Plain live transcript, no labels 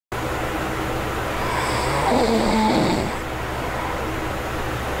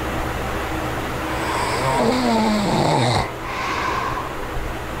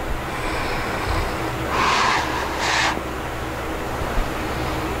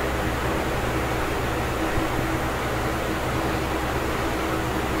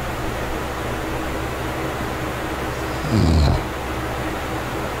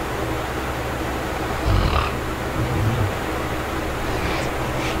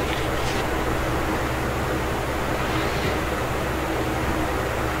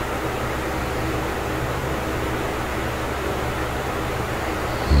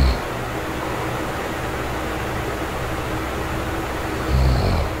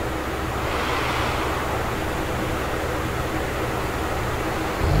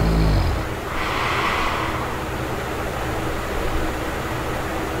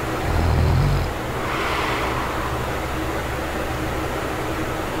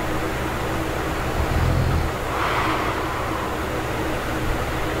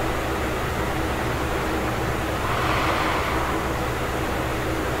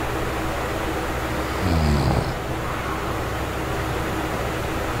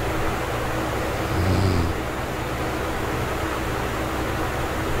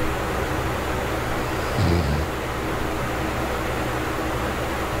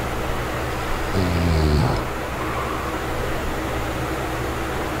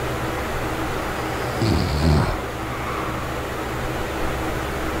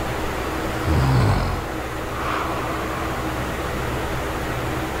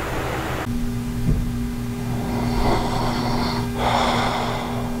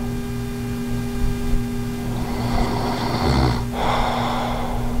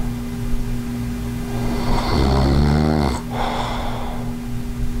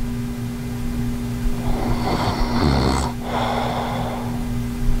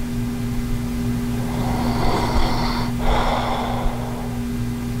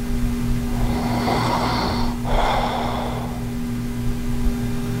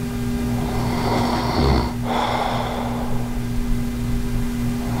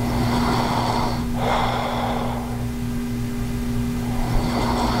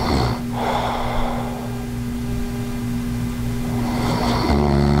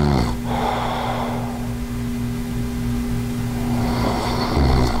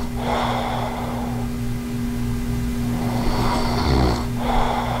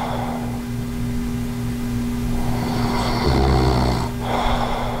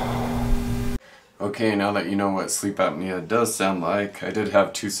Okay, now that you know what sleep apnea does sound like, I did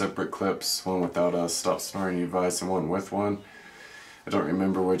have two separate clips, one without a stop snoring device and one with one. I don't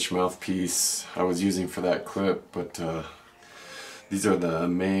remember which mouthpiece I was using for that clip, but these are the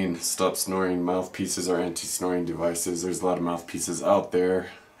main stop snoring mouthpieces or anti-snoring devices. There's a lot of mouthpieces out there.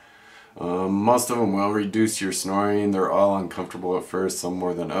 Most of them will reduce your snoring. They're all uncomfortable at first, some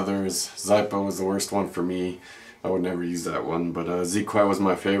more than others. Zypa was the worst one for me. I would never use that one, but Z-Quiet was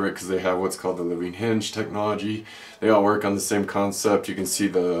my favorite because they have what's called the living hinge technology. They all work on the same concept. You can see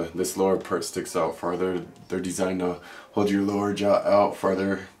this lower part sticks out farther. They're designed to hold your lower jaw out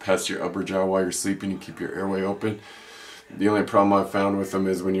farther past your upper jaw while you're sleeping and keep your airway open. The only problem I've found with them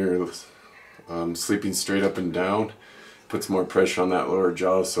is when you're sleeping straight up and down, it puts more pressure on that lower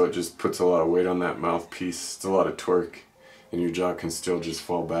jaw, so it just puts a lot of weight on that mouthpiece. It's a lot of torque, and your jaw can still just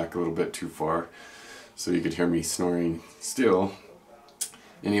fall back a little bit too far. So you could hear me snoring still.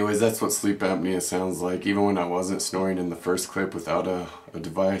 Anyways, that's what sleep apnea sounds like. Even when I wasn't snoring in the first clip without a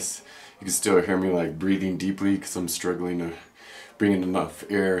device, you can still hear me like breathing deeply because I'm struggling to bring in enough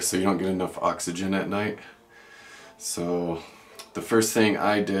air so you don't get enough oxygen at night. So the first thing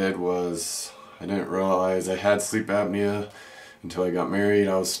I did was, I didn't realize I had sleep apnea until I got married.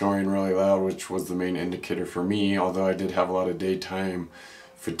 I was snoring really loud, which was the main indicator for me, although I did have a lot of daytime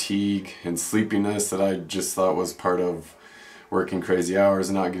fatigue and sleepiness that I just thought was part of working crazy hours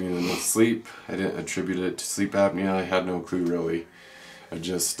and not getting enough sleep. I didn't attribute it to sleep apnea. I had no clue really. I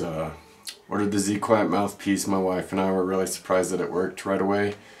just ordered the Z-Quiet mouthpiece. My wife and I were really surprised that it worked right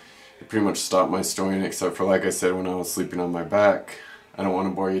away. It pretty much stopped my snoring, except for, like I said, when I was sleeping on my back. I don't want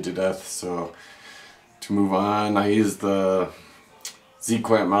to bore you to death, so to move on, I used the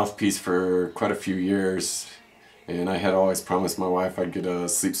Z-Quiet mouthpiece for quite a few years. And I had always promised my wife I'd get a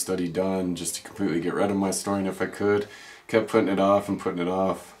sleep study done just to completely get rid of my snoring if I could. Kept putting it off and putting it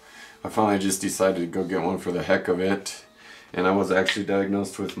off. I finally just decided to go get one for the heck of it. And I was actually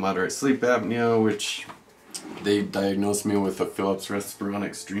diagnosed with moderate sleep apnea, which they diagnosed me with a Philips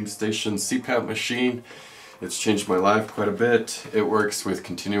Respironics DreamStation CPAP machine. It's changed my life quite a bit. It works with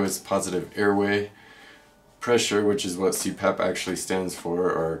continuous positive airway pressure, which is what CPAP actually stands for,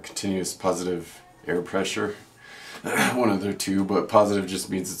 or continuous positive air pressure. One of the two, but positive just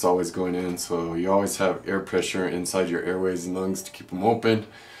means it's always going in, so you always have air pressure inside your airways and lungs to keep them open,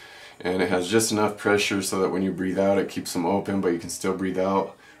 and it has just enough pressure so that when you breathe out it keeps them open, but you can still breathe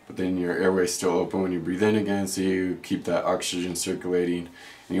out, but then your airway's still open when you breathe in again, so you keep that oxygen circulating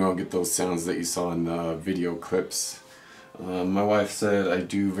and you won't get those sounds that you saw in the video clips. My wife said I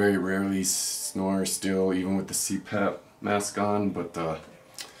do very rarely snore still, even with the CPAP mask on, but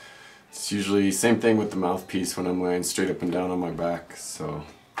it's usually same thing with the mouthpiece when I'm laying straight up and down on my back. So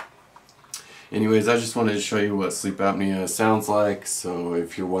anyways, I just wanted to show you what sleep apnea sounds like, so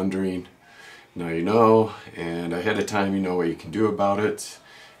if you're wondering, now you know, and ahead of time you know what you can do about it.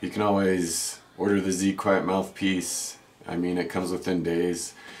 You can always order the Z Quiet mouthpiece. I mean, it comes within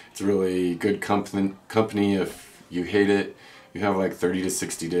days. It's a really good company. If you hate it, you have like 30 to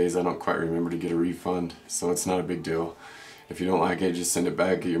 60 days, I don't quite remember, to get a refund, so it's not a big deal. If you don't like it, just send it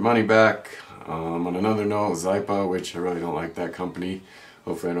back, get your money back. On another note, Zypa, which I really don't like that company.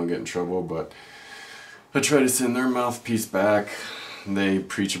 Hopefully I don't get in trouble, but I try to send their mouthpiece back. They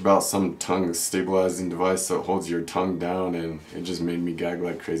preach about some tongue stabilizing device that holds your tongue down, and it just made me gag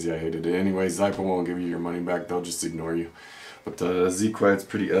like crazy. I hated it. Anyway, Zypa won't give you your money back, they'll just ignore you. But the Z Quiet's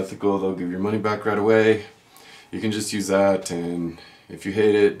pretty ethical, they'll give your money back right away. You can just use that, and if you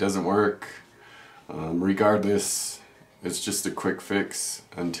hate it, doesn't work, regardless, it's just a quick fix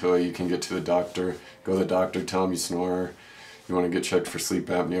until you can get to the doctor. Go to the doctor, tell them you snore, you want to get checked for sleep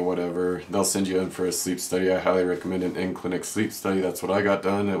apnea, whatever. They'll send you in for a sleep study. I highly recommend an in-clinic sleep study. That's what I got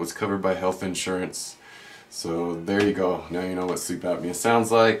done. It was covered by health insurance. So there you go. Now you know what sleep apnea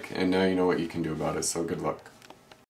sounds like, and now you know what you can do about it. So good luck.